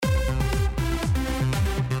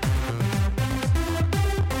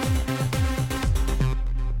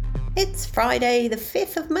Friday the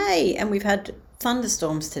 5th of May and we've had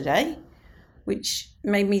thunderstorms today, which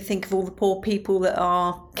made me think of all the poor people that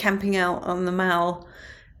are camping out on the Mall,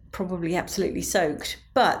 probably absolutely soaked.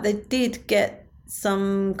 But they did get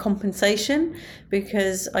some compensation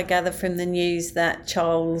because I gather from the news that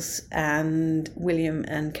Charles and William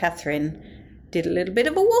and Catherine did a little bit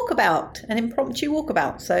of a walkabout, an impromptu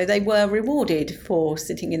walkabout. So they were rewarded for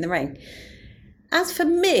sitting in the rain. As for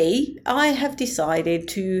me, I have decided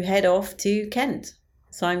to head off to Kent.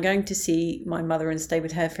 So I'm going to see my mother and stay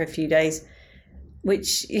with her for a few days,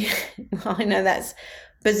 which I know that's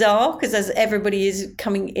bizarre because as everybody is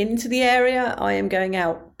coming into the area, I am going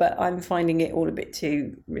out, but I'm finding it all a bit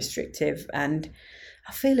too restrictive and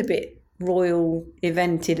I feel a bit royal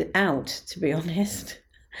evented out, to be honest.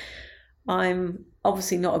 I'm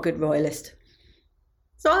obviously not a good royalist.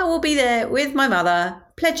 So I will be there with my mother,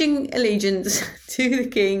 pledging allegiance to the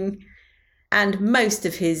king and most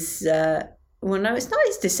of his, well, no, it's not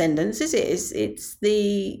his descendants, is it? It's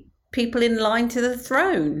the people in line to the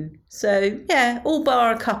throne. So, yeah, all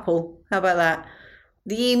bar a couple. How about that?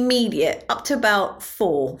 The immediate, up to about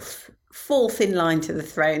fourth in line to the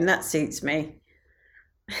throne. That suits me.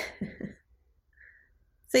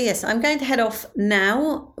 So, yes, I'm going to head off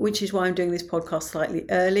now, which is why I'm doing this podcast slightly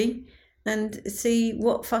early, and see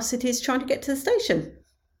what fuss it is trying to get to the station.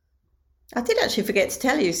 I did actually forget to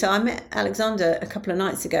tell you. So I met Alexander a couple of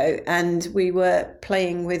nights ago and we were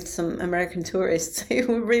playing with some American tourists who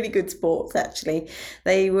were really good sports, actually.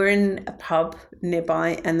 They were in a pub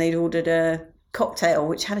nearby and they'd ordered a cocktail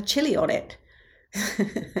which had a chili on it.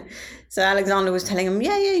 So Alexander was telling them,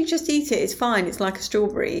 yeah, you just eat it. It's fine. It's like a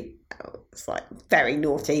strawberry. It's like very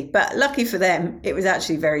naughty, but lucky for them, it was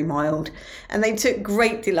actually very mild. And they took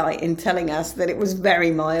great delight in telling us that it was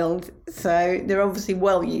very mild. So they're obviously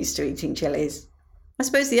well used to eating chilies. I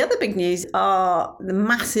suppose the other big news are the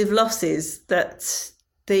massive losses that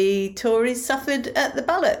the Tories suffered at the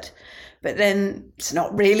ballot. But then it's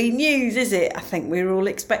not really news, is it? I think we were all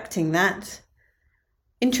expecting that.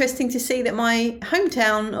 Interesting to see that my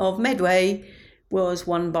hometown of Medway was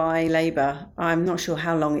won by Labour. I'm not sure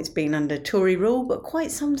how long it's been under Tory rule, but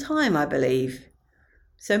quite some time, I believe.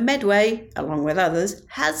 So Medway, along with others,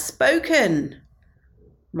 has spoken.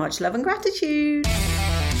 Much love and gratitude.